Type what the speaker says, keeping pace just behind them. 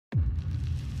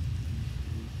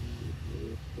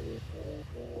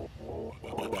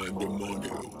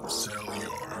Pandemonium, sell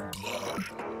your blood.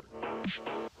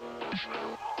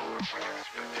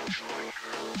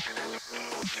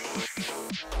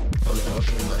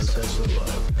 Unlocking my special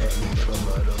love, aiming from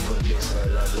murder for this so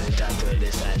lovely. Time to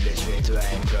decide the street to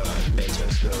aim from. Beech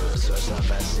spruce or some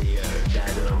fancier.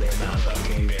 That'll be my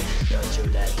fucking dream. Don't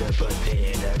you let to put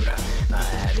me in the ground. My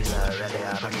head is already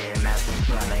a fucking mess.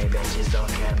 Running bitches don't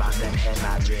care about them in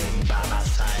my dream. By my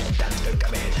side, time to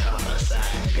commit homicide.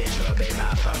 Bitch will be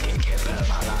my fucking killer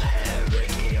while I have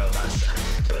Ricky on my side.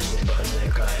 Pussyboys they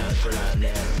cry out for a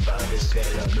name. But this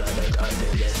spirit of blood that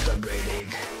until they stop breathing.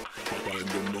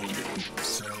 Pandemonium,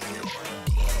 sell your blood.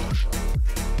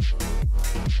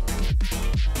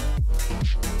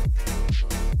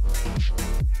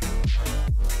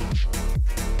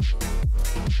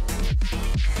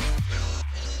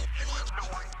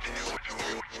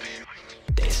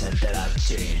 They said that I've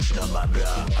changed, no my bro.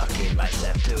 I killed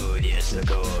myself 2 years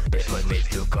ago. They want me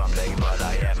to come back, but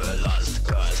I ever lost.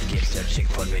 Cause keep searching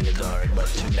for me in the dark, but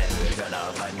you never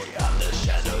gonna find me. I'm the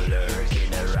shadow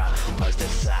lurking around. What's the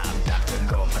sound? Time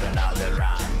to go for another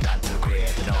round. Time to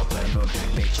create an open move.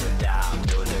 Beat you down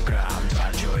to the ground.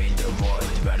 Find you in the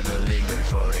void where we'll linger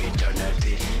for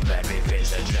eternity. When we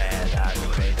face a dread, I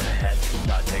will create a head.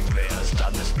 Nothing will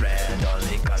stop the spread.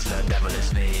 Only cause the devil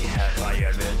is me.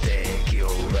 Hellfire will take you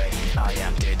away. I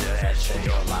empty the head, say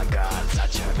oh my god,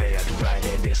 such a weird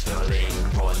Friday. This feeling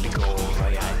won't go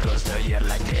away. I close the year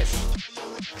like this.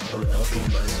 Unlocking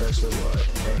my special love,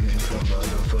 aiming from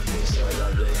murder for this so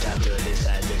lovely. Time to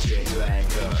decide the street to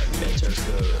anchor. Beech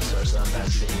spruce or some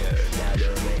fancier.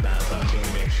 That'll be my fucking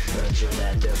dream. Don't you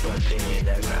let the put me in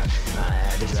the ground. My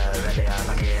head is already a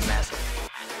fucking mess.